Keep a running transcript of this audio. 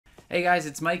Hey guys,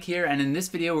 it's Mike here, and in this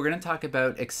video we're going to talk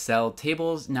about Excel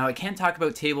tables. Now I can't talk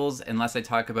about tables unless I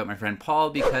talk about my friend Paul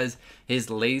because his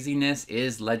laziness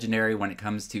is legendary when it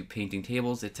comes to painting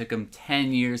tables. It took him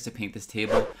 10 years to paint this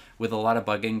table with a lot of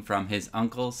bugging from his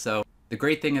uncle. So the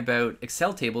great thing about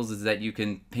Excel tables is that you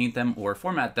can paint them or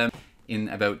format them in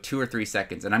about 2 or 3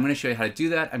 seconds. And I'm going to show you how to do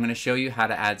that. I'm going to show you how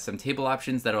to add some table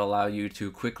options that will allow you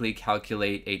to quickly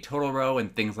calculate a total row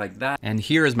and things like that. And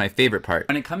here is my favorite part.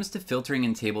 When it comes to filtering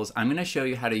in tables, I'm going to show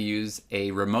you how to use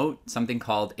a remote, something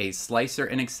called a slicer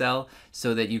in Excel,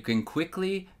 so that you can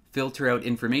quickly filter out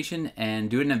information and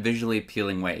do it in a visually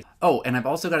appealing way. Oh, and I've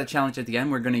also got a challenge at the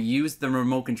end. We're going to use the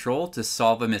remote control to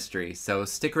solve a mystery. So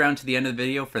stick around to the end of the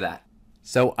video for that.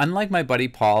 So unlike my buddy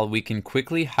Paul, we can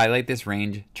quickly highlight this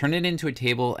range, turn it into a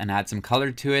table and add some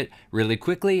color to it really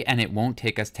quickly, and it won't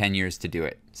take us 10 years to do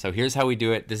it. So here's how we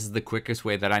do it. This is the quickest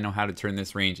way that I know how to turn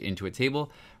this range into a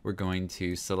table. We're going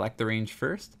to select the range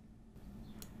first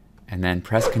and then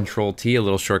press Control T, a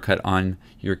little shortcut on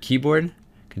your keyboard.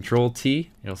 Control T,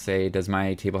 it'll say, does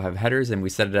my table have headers? And we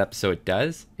set it up so it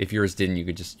does. If yours didn't, you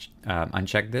could just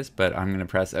uncheck this, but I'm gonna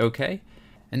press OK.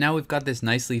 And now we've got this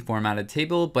nicely formatted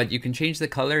table, but you can change the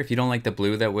color. If you don't like the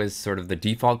blue that was sort of the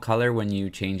default color when you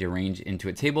change a range into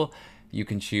a table, you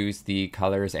can choose the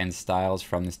colors and styles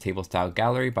from this table style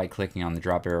gallery by clicking on the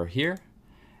drop arrow here.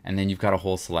 And then you've got a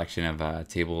whole selection of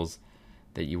tables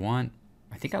that you want.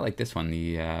 I think I like this one,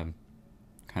 the kind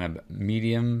of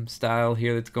medium style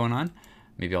here that's going on.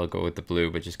 Maybe I'll go with the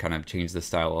blue, but just kind of change the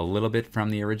style a little bit from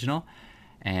the original.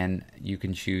 And you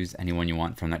can choose any one you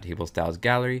want from that table styles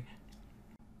gallery.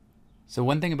 So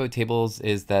one thing about tables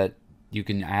is that you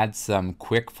can add some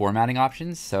quick formatting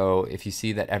options. So if you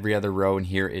see that every other row in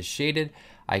here is shaded,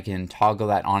 I can toggle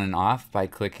that on and off by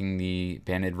clicking the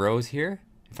banded rows here.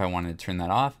 If I wanted to turn that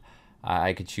off,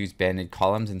 I could choose banded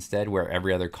columns instead, where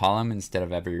every other column instead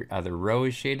of every other row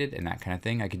is shaded and that kind of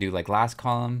thing. I could do like last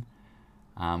column,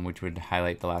 which would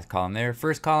highlight the last column there.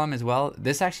 First column as well.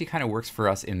 This actually kind of works for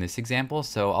us in this example,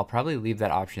 so I'll probably leave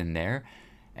that option there.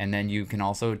 And then you can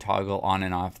also toggle on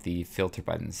and off the filter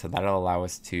button. So that'll allow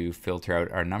us to filter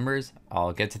out our numbers.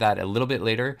 I'll get to that a little bit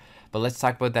later, but let's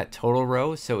talk about that total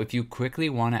row. So if you quickly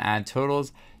want to add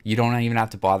totals, you don't even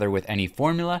have to bother with any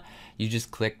formula. You just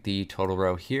click the total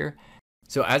row here.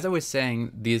 So as I was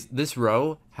saying, this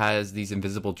row has these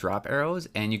invisible drop arrows,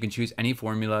 and you can choose any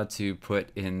formula to put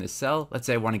in the cell. Let's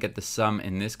say I want to get the sum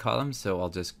in this column. So I'll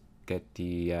just get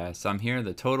the sum here,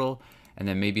 the total. And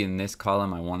then maybe in this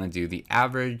column I want to do the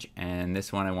average, and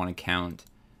this one I want to count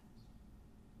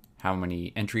how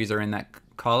many entries are in that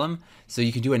column. So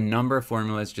you can do a number of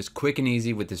formulas just quick and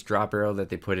easy with this drop arrow that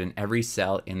they put in every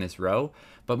cell in this row.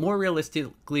 But more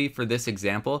realistically for this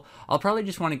example, I'll probably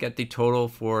just want to get the total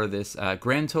for this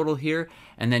grand total here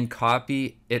and then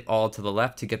copy it all to the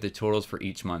left to get the totals for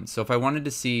each month. So if I wanted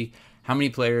to see how many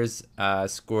players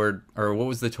scored, or what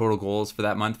was the total goals for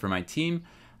that month for my team,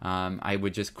 I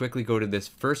would just quickly go to this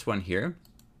first one here,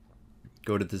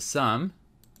 go to the sum,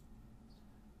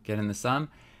 get in the sum,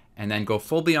 and then go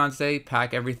full Beyonce,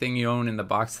 pack everything you own in the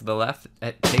box to the left,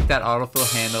 take that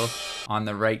autofill handle on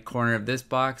the right corner of this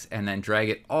box and then drag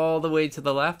it all the way to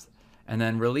the left and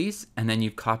then release, and then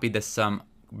you've copied the sum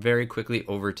very quickly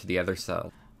over to the other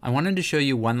cell. I wanted to show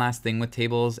you one last thing with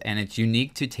tables, and it's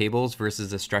unique to tables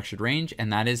versus a structured range,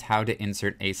 and that is how to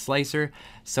insert a slicer.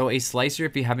 So a slicer,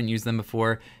 if you haven't used them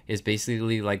before, is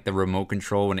basically like the remote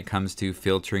control when it comes to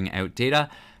filtering out data.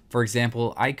 For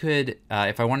example, I could,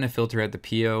 if I wanted to filter out the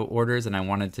PO orders and I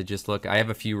wanted to just look, I have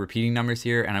a few repeating numbers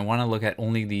here, and I want to look at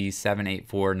only the 7, 8,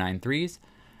 4, 9, 3s.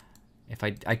 If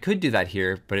I could do that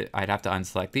here, but I'd have to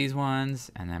unselect these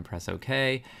ones and then press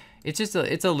OK. It's just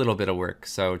it's a little bit of work,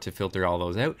 so to filter all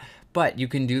those out. But you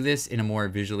can do this in a more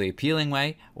visually appealing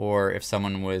way, or if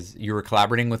you were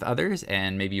collaborating with others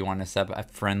and maybe you want to set up a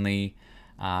friendly,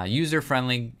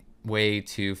 user-friendly way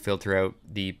to filter out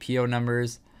the PO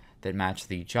numbers that match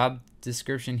the job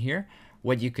description here.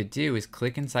 What you could do is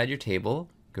click inside your table,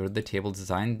 go to the table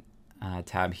design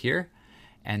tab here,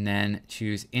 and then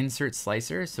choose insert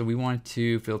slicer. So we want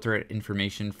to filter out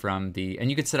information from and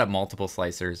you could set up multiple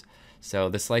slicers. So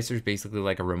the slicer is basically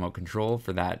like a remote control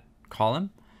for that column.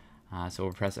 So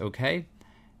we'll press OK.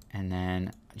 And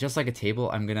then just like a table,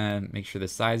 I'm gonna make sure the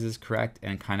size is correct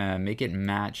and kind of make it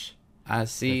match. I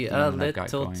see a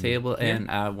little table and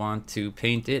I want to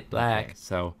paint it black. Okay.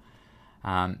 So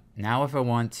now if I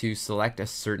want to select a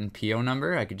certain PO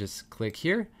number, I could just click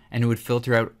here and it would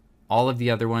filter out all of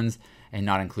the other ones and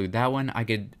not include that one. I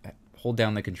could hold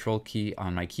down the control key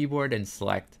on my keyboard and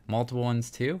select multiple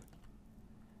ones too,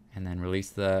 and then release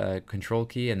the control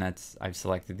key, and I've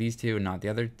selected these two and not the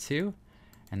other two.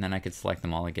 and then I could select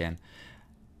them all again.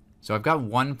 So I've got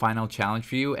one final challenge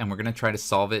for you, and we're going to try to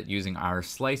solve it using our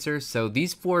slicer. So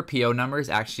these 4 PO numbers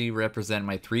actually represent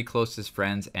my 3 closest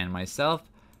friends and myself.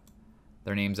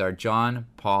 Their names are John,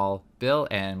 Paul, Bill,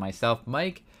 and myself,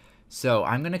 Mike. So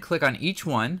I'm going to click on each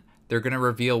one. They're going to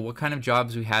reveal what kind of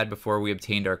jobs we had before we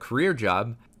obtained our career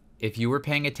job. If you were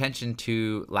paying attention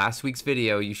to last week's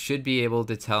video, you should be able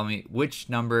to tell me which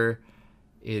number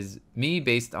is me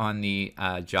based on the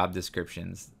job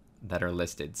descriptions that are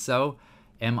listed. So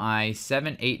am I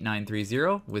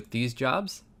 78930 with these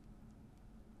jobs?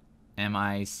 Am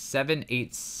I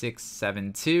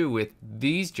 78672 with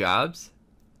these jobs?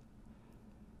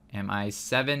 Am I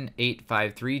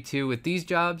 78532 with these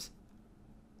jobs?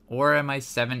 Or am I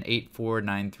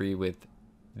 78493 with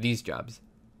these jobs?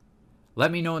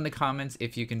 Let me know in the comments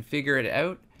if you can figure it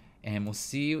out, and we'll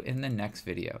see you in the next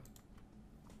video.